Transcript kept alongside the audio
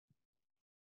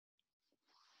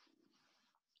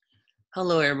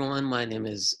Hello, everyone. My name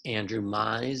is Andrew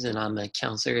Mize, and I'm a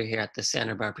counselor here at the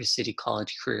Santa Barbara City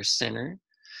College Career Center.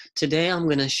 Today, I'm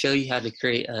going to show you how to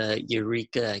create a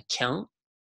Eureka account.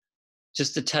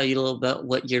 Just to tell you a little bit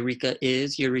what Eureka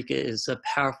is a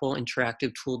powerful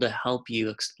interactive tool to help you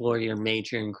explore your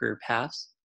major and career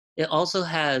paths. It also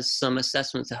has some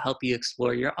assessments to help you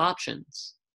explore your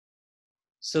options.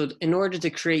 So in order to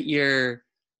create your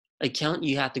account,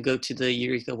 you have to go to the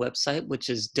Eureka website, which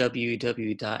is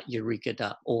www.eureka.org,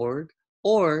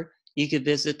 or you could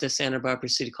visit the Santa Barbara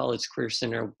City College Career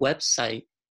Center website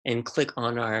and click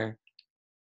on our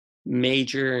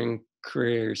Major and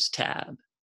Careers tab.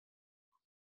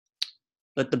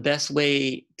 But the best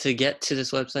way to get to this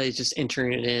website is just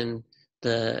entering it in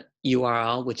the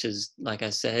URL, which is, like I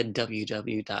said,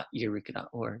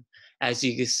 www.eureka.org. As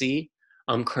you can see,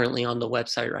 I'm currently on the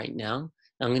website right now.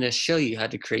 I'm going to show you how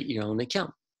to create your own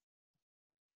account.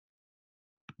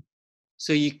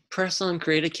 So you press on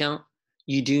create account.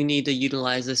 You do need to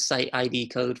utilize the site ID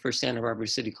code for Santa Barbara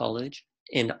City College.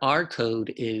 And our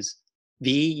code is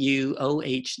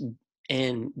VUOHNDU.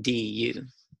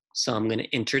 So I'm going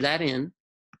to enter that in.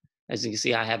 As you can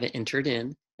see, I have it entered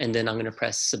in. And then I'm going to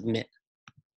press submit.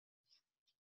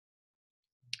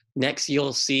 Next,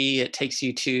 you'll see it takes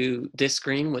you to this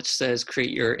screen, which says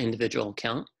create your individual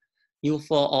account. You'll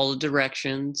follow all the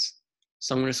directions.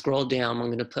 So I'm going to scroll down. I'm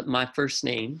going to put my first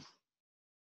name.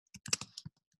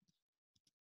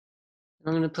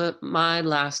 I'm going to put my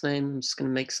last name. I'm just going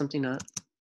to make something up.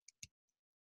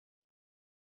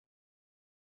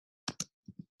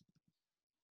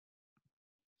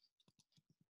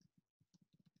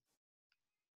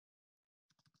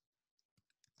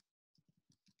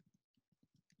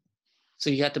 So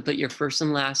you have to put your first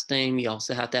and last name. You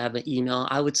also have to have an email.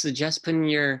 I would suggest putting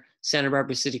your Santa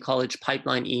Barbara City College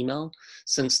pipeline email,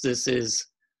 since this is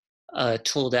a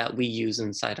tool that we use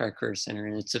inside our Career Center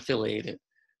and it's affiliated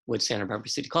with Santa Barbara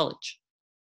City College.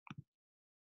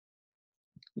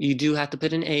 You do have to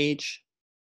put an age.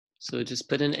 So just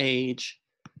put an age.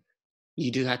 You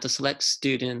do have to select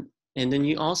student. And then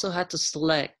you also have to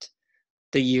select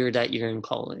the year that you're in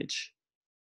college.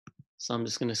 So I'm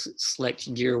just going to select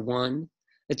year one.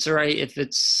 It's all right if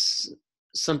it's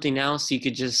something else. You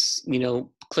could just,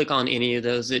 click on any of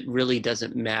those. It really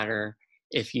doesn't matter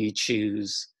if you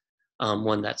choose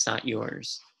one that's not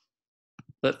yours.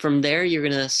 But from there, you're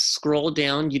going to scroll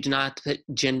down. You do not have to put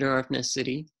gender or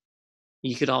ethnicity.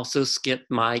 You could also skip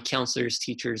my counselors,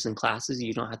 teachers, and classes.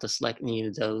 You don't have to select any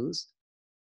of those.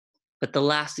 But the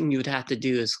last thing you would have to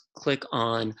do is click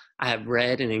on I have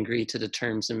read and agreed to the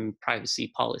terms and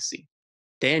privacy policy.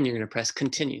 Then you're going to press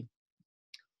continue.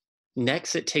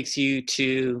 Next, it takes you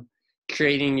to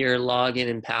creating your login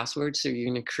and password. So you're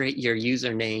going to create your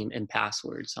username and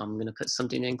password. So I'm going to put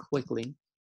something in quickly.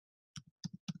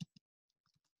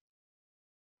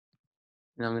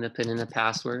 And I'm going to put in a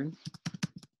password.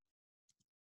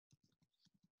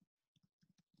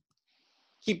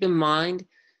 Keep in mind,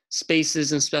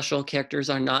 spaces and special characters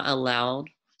are not allowed.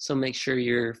 So make sure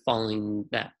you're following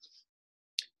that.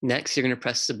 Next, you're going to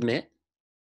press submit.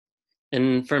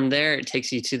 And from there, it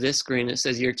takes you to this screen. It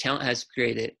says your account has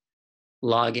created.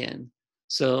 Log in.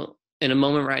 So in a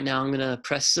moment right now, I'm going to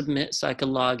press submit so I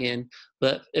can log in.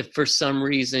 But if for some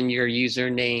reason your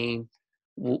username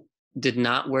did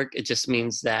not work, it just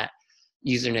means that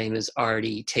username is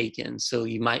already taken. So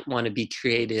you might want to be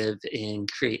creative and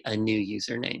create a new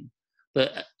username.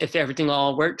 But if everything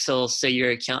all works, it'll say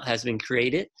your account has been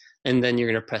created, and then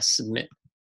you're going to press submit.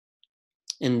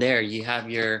 And there you have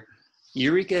your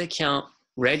Eureka account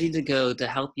ready to go to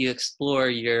help you explore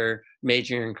your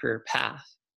major and career path.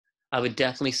 I would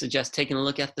definitely suggest taking a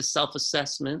look at the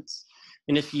self-assessments.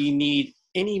 And if you need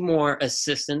any more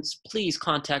assistance, please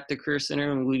contact the Career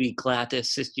Center and we'd be glad to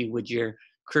assist you with your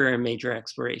career and major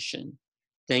exploration.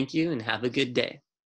 Thank you and have a good day.